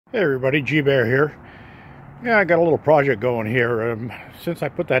Hey everybody, G-Bear here. Yeah, I got a little project going here. Since I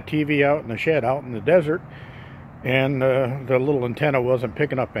put that TV out in the shed out in the desert and the little antenna wasn't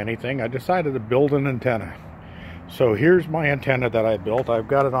picking up anything, I decided to build an antenna. So here's my antenna that I built. I've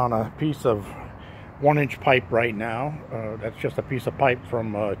got it on a piece of 1-inch pipe right now. That's just a piece of pipe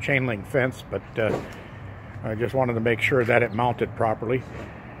from a chain link fence, but I just wanted to make sure that it mounted properly.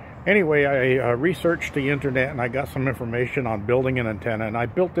 Anyway, I researched the internet and I got some information on building an antenna, and I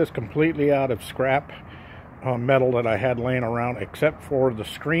built this completely out of scrap metal that I had laying around, except for the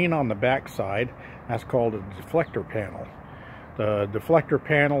screen on the back side. That's called a deflector panel. The deflector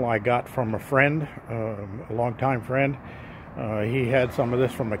panel I got from a friend, a longtime friend. He had some of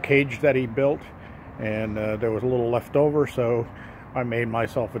this from a cage that he built, and there was a little left over, so I made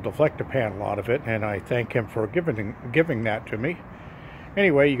myself a deflector panel out of it, and I thank him for giving that to me.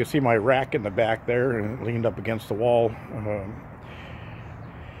 Anyway, you can see my rack in the back there and leaned up against the wall.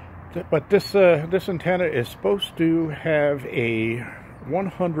 But this antenna is supposed to have a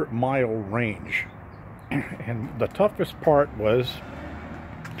 100-mile range. And the toughest part was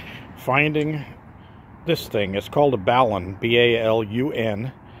finding this thing. It's called a balun,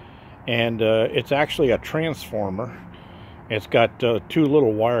 B-A-L-U-N. And it's actually a transformer. It's got two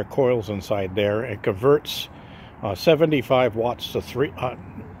little wire coils inside there. It converts 75 watts to 75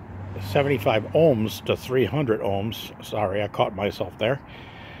 ohms to 300 ohms. Sorry, I caught myself there.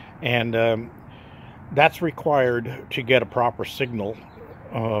 And that's required to get a proper signal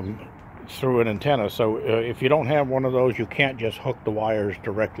through an antenna. So if you don't have one of those, you can't just hook the wires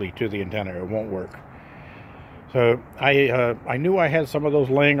directly to the antenna. It won't work. So I knew I had some of those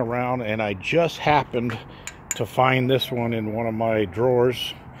laying around, and I just happened to find this one in one of my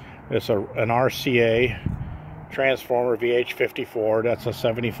drawers. It's an RCA transformer VH54. That's a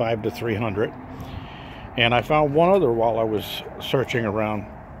 75 to 300. And I found one other while I was searching around.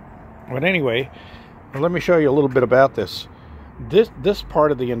 But anyway, let me show you a little bit about this. This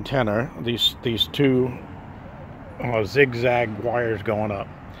part of the antenna, these two zigzag wires going up,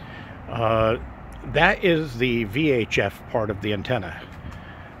 that is the VHF part of the antenna.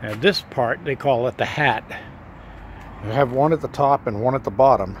 And this part, they call it the hat. You have one at the top and one at the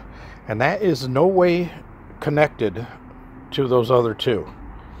bottom, and that is no way connected to those other two.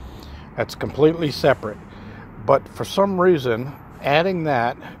 That's completely separate. But for some reason, adding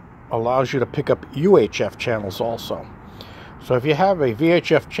that allows you to pick up UHF channels also. So if you have a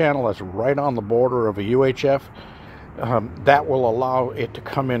VHF channel that's right on the border of a UHF, that will allow it to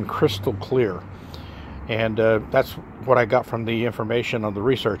come in crystal clear. And that's what I got from the information on the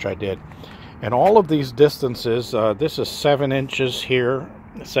research I did. And all of these distances, this is 7 inches here,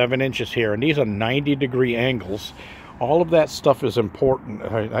 7 inches here, and these are 90-degree angles. All of that stuff is important.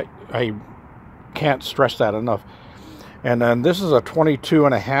 I can't stress that enough. And then this is a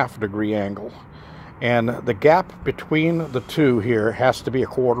 22.5-degree angle, and the gap between the two here has to be a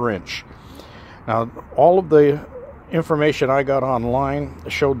 1/4 inch. Now, all of the information I got online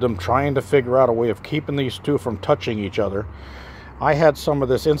showed them trying to figure out a way of keeping these two from touching each other. I had some of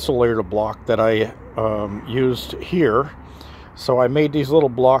this insulator block that I used here. So I made these little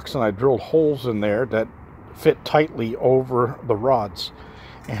blocks and I drilled holes in there that fit tightly over the rods.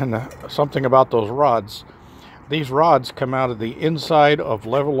 And something about those rods, these rods come out of the inside of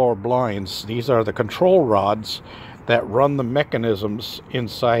level-lower blinds. These are the control rods that run the mechanisms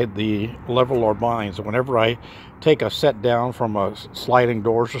inside the level-lower blinds. Whenever I take a set down from a sliding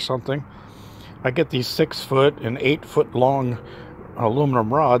doors or something, I get these 6-foot and 8-foot long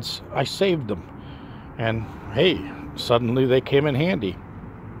aluminum rods. I saved them. And hey, suddenly they came in handy.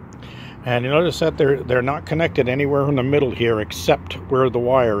 And you notice that they're not connected anywhere in the middle here except where the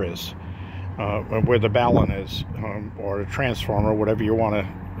wire is, where the balun is, or a transformer, whatever you want to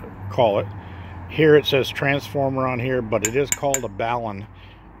call it. Here it says transformer on here, but it is called a balun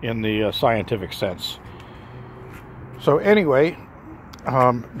in the scientific sense. So anyway,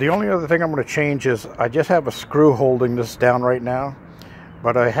 the only other thing I'm going to change is I just have a screw holding this down right now,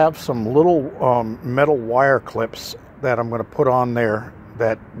 but I have some little metal wire clips that I'm going to put on there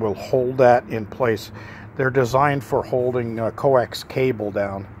that will hold that in place. They're designed for holding coax cable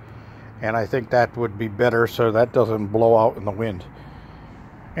down, and I think that would be better so that doesn't blow out in the wind.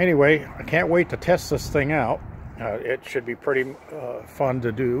 Anyway, I can't wait to test this thing out. It should be pretty fun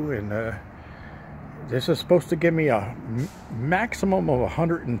to do, and this is supposed to give me a maximum of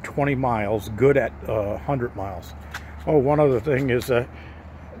 120 miles, good at 100 miles. Oh, one other thing is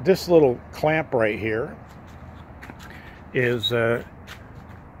this little clamp right here is an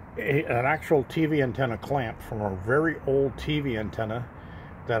actual TV antenna clamp from a very old TV antenna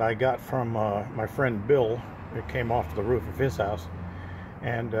that I got from my friend Bill. It came off the roof of his house.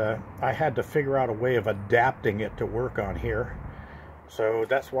 and I had to figure out a way of adapting it to work on here. So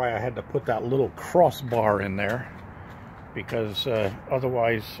that's why I had to put that little crossbar in there, because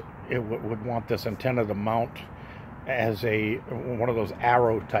otherwise it would want this antenna to mount as one of those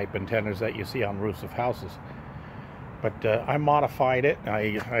arrow type antennas that you see on roofs of houses. But I modified it.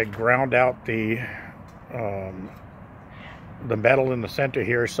 I ground out the metal in the center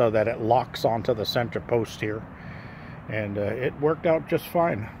here so that it locks onto the center post here, and it worked out just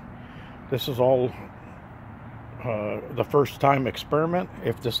fine. This is all the first time experiment.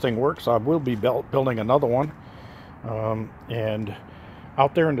 If this thing works, I will be building another one. And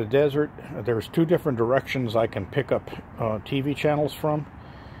out there in the desert, there's 2 different directions I can pick up TV channels from,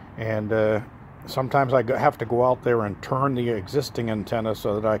 and sometimes I have to go out there and turn the existing antenna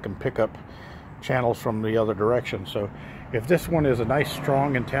so that I can pick up channels from the other direction. So if this one is a nice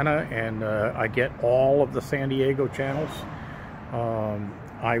strong antenna and I get all of the San Diego channels,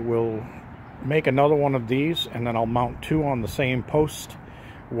 I will make another one of these, and then I'll mount 2 on the same post,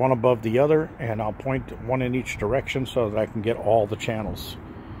 one above the other, and I'll point one in each direction so that I can get all the channels.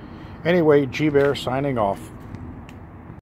 Anyway, G-Bear signing off.